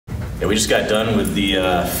Yeah, we just got done with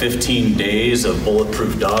the 15 days of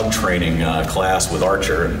Bulletproof Dog Training class with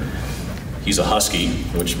Archer. And he's a Husky,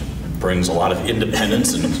 which brings a lot of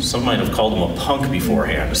independence, and some might have called him a punk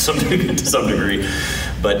beforehand to some degree.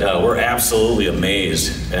 But we're absolutely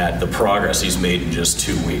amazed at the progress he's made in just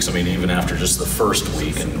 2 weeks. I mean, even after just the first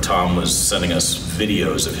week, and Tom was sending us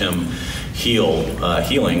videos of him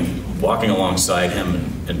healing, walking alongside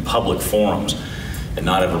him in public forums, and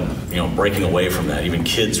not ever, breaking away from that. Even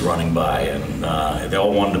kids running by, and they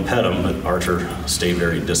all wanted to pet him, but Archer stayed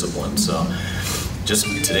very disciplined. So, just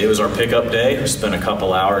today was our pickup day. We spent a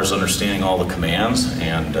couple hours understanding all the commands,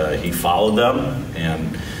 and he followed them.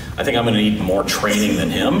 And I think I'm going to need more training than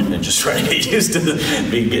him, and just trying to get used to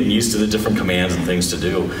getting used to the different commands and things to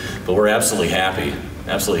do. But we're absolutely happy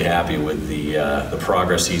with the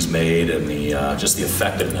progress he's made, and just the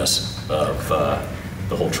effectiveness of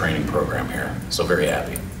the whole training program here. So very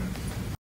happy.